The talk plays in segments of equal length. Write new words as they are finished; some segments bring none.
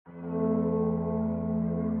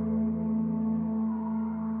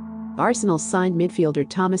Arsenal signed midfielder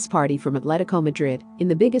Thomas Partey from Atletico Madrid in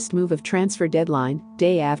the biggest move of transfer deadline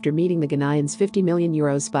day after meeting the Ghanaians' €50 million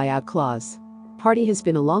buyout clause. Partey has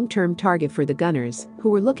been a long-term target for the Gunners, who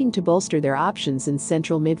were looking to bolster their options in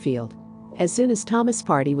central midfield. As soon as Thomas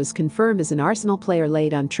Partey was confirmed as an Arsenal player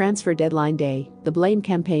late on transfer deadline day, the blame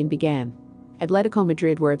campaign began. Atletico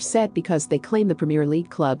Madrid were upset because they claim the Premier League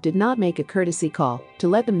club did not make a courtesy call to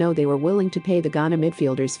let them know they were willing to pay the Ghana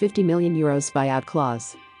midfielder's €50 million buyout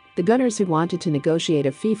clause. The Gunners had wanted to negotiate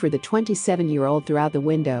a fee for the 27-year-old throughout the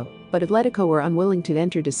window, but Atletico were unwilling to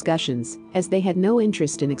enter discussions as they had no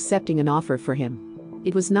interest in accepting an offer for him.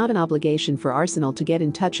 It was not an obligation for Arsenal to get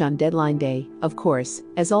in touch on deadline day, of course,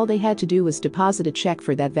 as all they had to do was deposit a check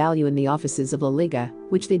for that value in the offices of La Liga,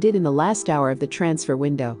 which they did in the last hour of the transfer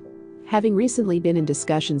window. Having recently been in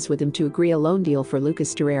discussions with him to agree a loan deal for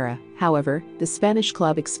Lucas Torreira, however, the Spanish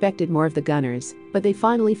club expected more of the Gunners, but they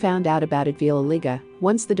finally found out about it via La Liga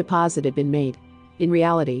once the deposit had been made. In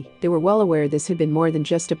reality, they were well aware this had been more than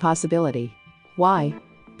just a possibility. Why?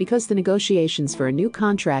 Because the negotiations for a new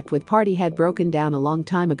contract with Partey had broken down a long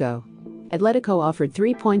time ago. Atletico offered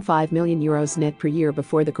 €3.5 million net per year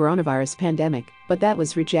before the coronavirus pandemic, but that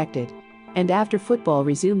was rejected. And after football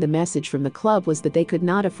resumed, the message from the club was that they could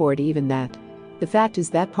not afford even that. The fact is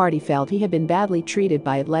that Partey felt he had been badly treated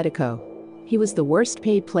by Atletico. He was the worst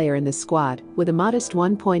paid player in the squad, with a modest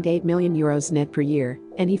 €1.8 million net per year,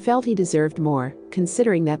 and he felt he deserved more,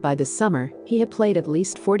 considering that by the summer, he had played at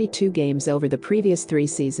least 42 games over the previous 3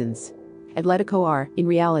 seasons. Atletico are, in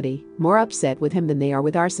reality, more upset with him than they are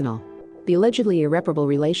with Arsenal. The allegedly irreparable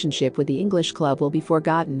relationship with the English club will be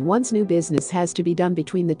forgotten once new business has to be done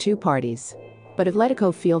between the two parties. But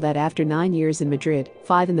Atletico feel that after 9 years in Madrid,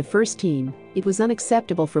 5 in the first team, it was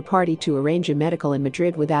unacceptable for Partey to arrange a medical in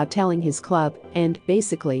Madrid without telling his club and,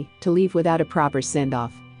 basically, to leave without a proper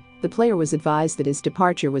send-off. The player was advised that his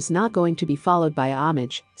departure was not going to be followed by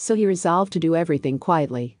homage, so he resolved to do everything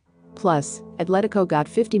quietly. Plus, Atletico got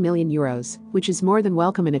 €50 million, which is more than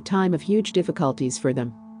welcome in a time of huge difficulties for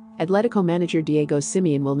them. Atletico manager Diego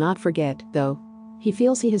Simeone will not forget, though. He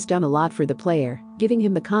feels he has done a lot for the player, giving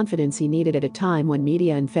him the confidence he needed at a time when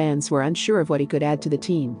media and fans were unsure of what he could add to the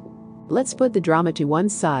team. Let's put the drama to one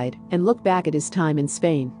side and look back at his time in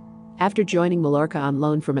Spain. After joining Mallorca on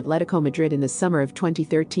loan from Atletico Madrid in the summer of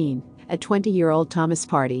 2013, a 20-year-old Thomas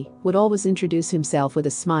Partey would always introduce himself with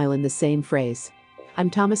a smile in the same phrase.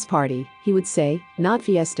 "I'm Thomas Partey," he would say, not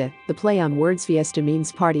Fiesta. The play on words Fiesta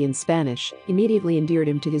means party in Spanish, immediately endeared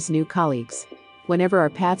him to his new colleagues. Whenever our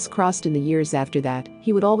paths crossed in the years after that,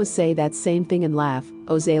 he would always say that same thing and laugh.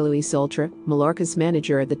 José Luis Oltra, Mallorca's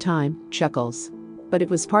manager at the time, chuckles. But it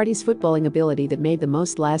was Partey's footballing ability that made the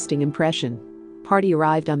most lasting impression. Partey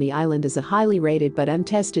arrived on the island as a highly rated but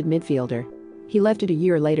untested midfielder. He left it a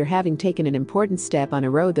year later, having taken an important step on a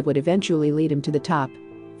road that would eventually lead him to the top.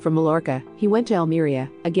 From Mallorca, he went to Almeria,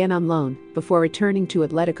 again on loan, before returning to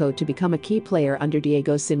Atletico to become a key player under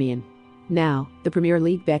Diego Simeone. Now, the Premier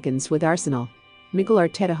League beckons with Arsenal. Mikel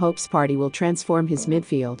Arteta hopes Partey will transform his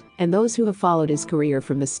midfield, and those who have followed his career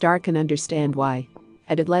from the start can understand why.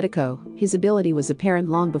 At Atletico, his ability was apparent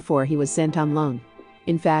long before he was sent on loan.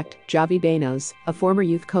 In fact, Javi Banos, a former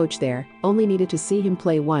youth coach there, only needed to see him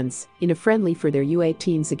play once, in a friendly for their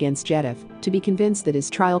U18s against Getafe, to be convinced that his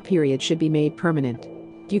trial period should be made permanent.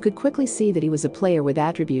 You could quickly see that he was a player with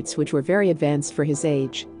attributes which were very advanced for his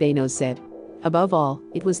age, Banos said. Above all,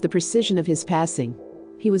 it was the precision of his passing.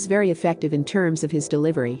 He was very effective in terms of his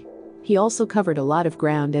delivery. He also covered a lot of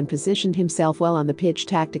ground and positioned himself well on the pitch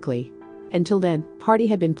tactically. Until then, Partey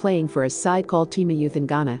had been playing for a side called Tima Youth in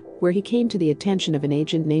Ghana, where he came to the attention of an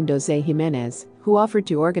agent named Jose Jimenez, who offered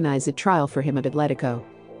to organize a trial for him at Atletico.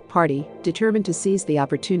 Partey, determined to seize the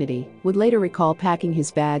opportunity, would later recall packing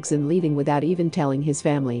his bags and leaving without even telling his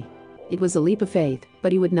family. It was a leap of faith,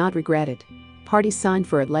 but he would not regret it. Partey signed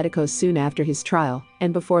for Atletico soon after his trial,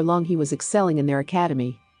 and before long he was excelling in their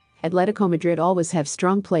academy. Atletico Madrid always have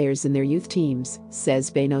strong players in their youth teams, says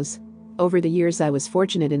Banos. Over the years I was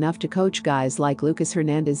fortunate enough to coach guys like Lucas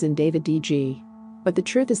Hernandez and David DG. But the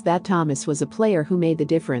truth is that Thomas was a player who made the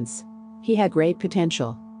difference. He had great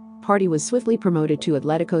potential. Partey was swiftly promoted to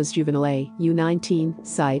Atletico's Juvenil A U19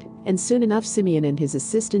 side, and soon enough Simeone and his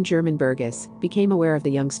assistant German Burgess became aware of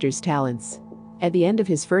the youngster's talents. At the end of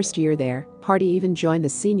his first year there, Partey even joined the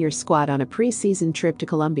senior squad on a pre-season trip to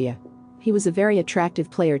Colombia. He was a very attractive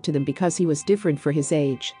player to them because he was different for his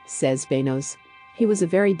age, says Banos. He was a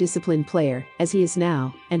very disciplined player, as he is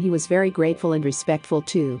now, and he was very grateful and respectful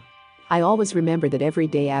too. I always remember that every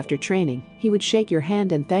day after training, he would shake your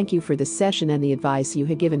hand and thank you for the session and the advice you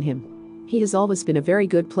had given him. He has always been a very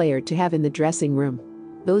good player to have in the dressing room.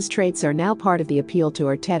 Those traits are now part of the appeal to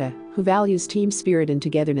Arteta, who values team spirit and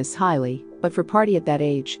togetherness highly, but for Partey at that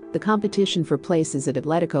age, the competition for places at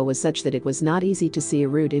Atletico was such that it was not easy to see a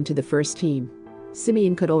route into the first team.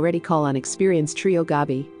 Simeone could already call on experienced trio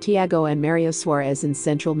Gabi, Thiago and Mario Suarez in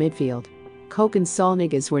central midfield. Koke and Saul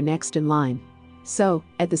Niguez were next in line. So,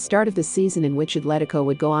 at the start of the season in which Atletico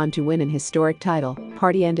would go on to win an historic title,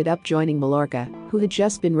 Partey ended up joining Mallorca, who had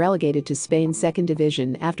just been relegated to Spain's second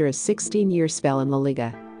division after a 16-year spell in La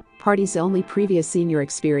Liga. Partey's only previous senior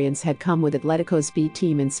experience had come with Atletico's B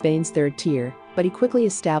team in Spain's third tier, but he quickly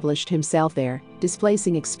established himself there,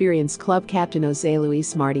 displacing experienced club captain José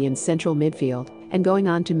Luis Martí in central midfield, and going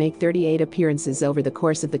on to make 38 appearances over the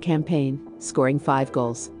course of the campaign, scoring 5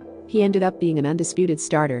 goals. He ended up being an undisputed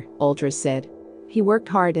starter, Ultras said. He worked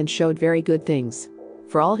hard and showed very good things.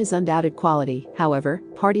 For all his undoubted quality, however,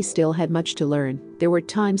 Partey still had much to learn. There were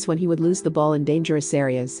times when he would lose the ball in dangerous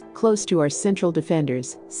areas, close to our central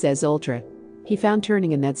defenders, says Ultra. He found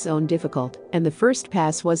turning in that zone difficult, and the first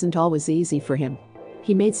pass wasn't always easy for him.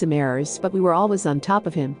 He made some errors, but we were always on top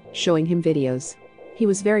of him, showing him videos. He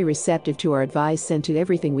was very receptive to our advice and to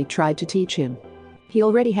everything we tried to teach him. He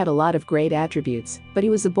already had a lot of great attributes, but he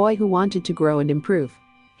was a boy who wanted to grow and improve.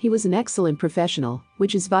 He was an excellent professional,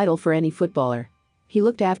 which is vital for any footballer. He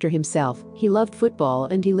looked after himself, he loved football,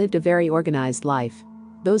 and he lived a very organized life.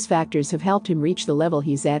 Those factors have helped him reach the level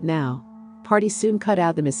he's at now. Partey soon cut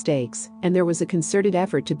out the mistakes, and there was a concerted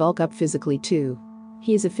effort to bulk up physically too.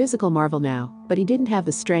 He is a physical marvel now, but he didn't have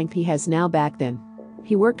the strength he has now back then.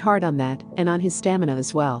 He worked hard on that, and on his stamina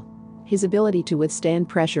as well. His ability to withstand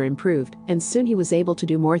pressure improved, and soon he was able to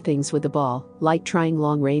do more things with the ball, like trying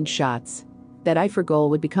long-range shots. That eye for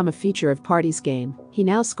goal would become a feature of Partey's game. He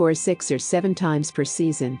now scores 6 or 7 times per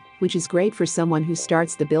season, which is great for someone who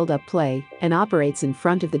starts the build-up play and operates in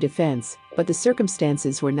front of the defense, but the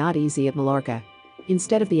circumstances were not easy at Mallorca.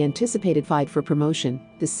 Instead of the anticipated fight for promotion,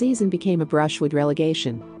 the season became a brush with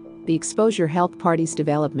relegation. The exposure helped Partey's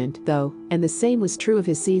development, though, and the same was true of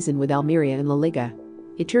his season with Almeria in La Liga.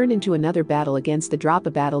 It turned into another battle against the drop,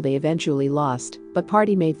 a battle they eventually lost, but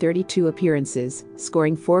Partey made 32 appearances,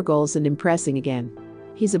 scoring 4 goals and impressing again.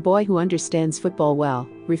 He's a boy who understands football well,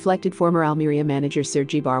 reflected former Almeria manager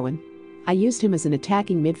Sergi Barwin. I used him as an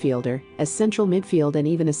attacking midfielder, as central midfield and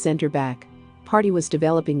even a centre-back. Partey was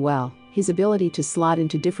developing well, his ability to slot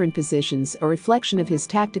into different positions a reflection of his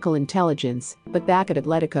tactical intelligence, but back at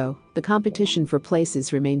Atletico, the competition for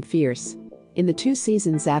places remained fierce. In the 2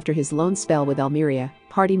 seasons after his loan spell with Almeria,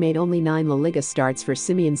 Partey made only 9 La Liga starts for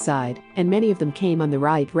Simeone's side, and many of them came on the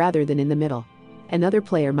right rather than in the middle. Another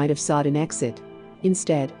player might have sought an exit.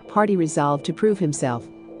 Instead, Partey resolved to prove himself.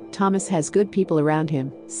 Thomas has good people around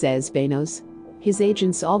him, says Benos. His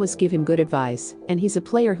agents always give him good advice, and he's a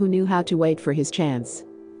player who knew how to wait for his chance.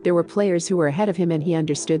 There were players who were ahead of him and he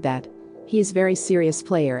understood that. He is a very serious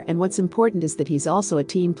player, and what's important is that he's also a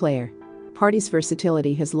team player. Partey's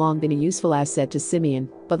versatility has long been a useful asset to Simeone,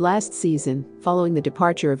 but last season, following the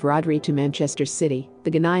departure of Rodri to Manchester City, the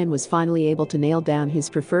Ghanaian was finally able to nail down his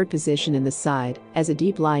preferred position in the side as a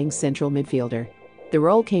deep-lying central midfielder. The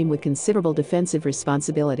role came with considerable defensive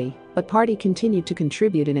responsibility, but Partey continued to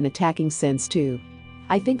contribute in an attacking sense too.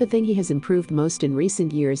 I think the thing he has improved most in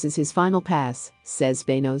recent years is his final pass, says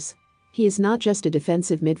Benos. He is not just a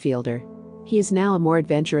defensive midfielder. He is now a more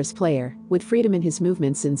adventurous player, with freedom in his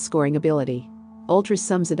movements and scoring ability. Ultra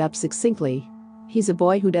sums it up succinctly. He's a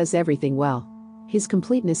boy who does everything well. His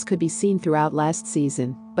completeness could be seen throughout last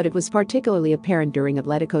season, but it was particularly apparent during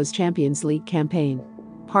Atletico's Champions League campaign.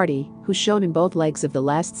 Partey, who's shown in both legs of the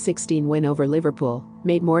last 16 win over Liverpool,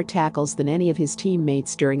 made more tackles than any of his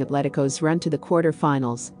teammates during Atletico's run to the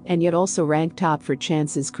quarter-finals, and yet also ranked top for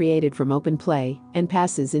chances created from open play and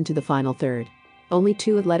passes into the final third. Only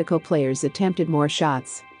 2 Atletico players attempted more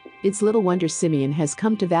shots. It's little wonder Simeone has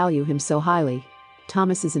come to value him so highly.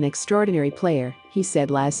 Thomas is an extraordinary player, he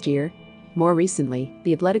said last year. More recently,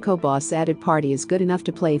 the Atletico boss added Partey is good enough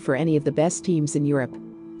to play for any of the best teams in Europe.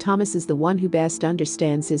 Thomas is the one who best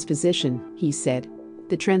understands his position, he said.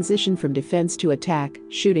 The transition from defense to attack,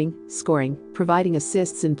 shooting, scoring, providing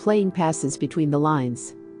assists and playing passes between the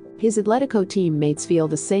lines. His Atletico teammates feel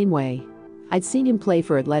the same way. I'd seen him play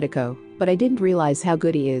for Atletico, but I didn't realize how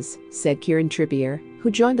good he is, said Kieran Trippier,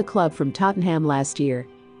 who joined the club from Tottenham last year.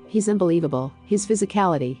 He's unbelievable, his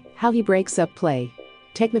physicality, how he breaks up play.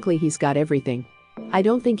 Technically he's got everything. I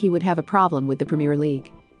don't think he would have a problem with the Premier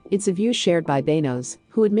League. It's a view shared by Benos,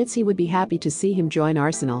 who admits he would be happy to see him join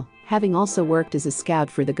Arsenal, having also worked as a scout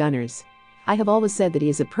for the Gunners. I have always said that he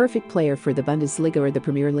is a perfect player for the Bundesliga or the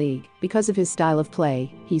Premier League, because of his style of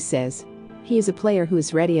play, he says. He is a player who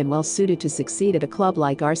is ready and well suited to succeed at a club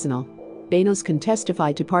like Arsenal. Banos can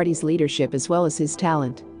testify to Partey's leadership as well as his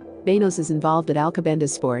talent. Banos is involved at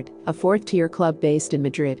Alcobendas, a fourth-tier club based in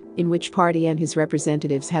Madrid, in which Partey and his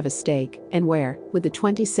representatives have a stake, and where, with the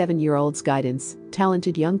 27-year-old's guidance,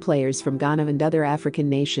 talented young players from Ghana and other African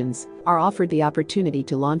nations are offered the opportunity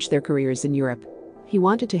to launch their careers in Europe. He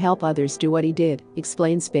wanted to help others do what he did,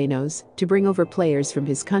 explains Banos, to bring over players from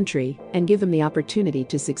his country and give them the opportunity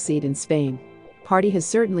to succeed in Spain. Partey has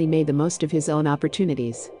certainly made the most of his own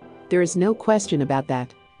opportunities. There is no question about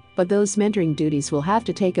that. But those mentoring duties will have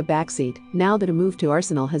to take a backseat now that a move to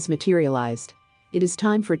Arsenal has materialized. It is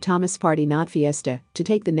time for Thomas Partey, not Fiesta, to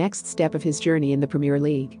take the next step of his journey in the Premier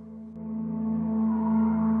League.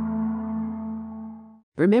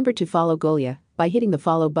 Remember to follow Golia by hitting the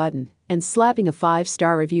follow button and slapping a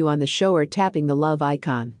 5-star review on the show or tapping the love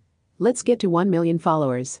icon. Let's get to 1 million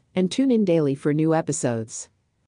followers and tune in daily for new episodes.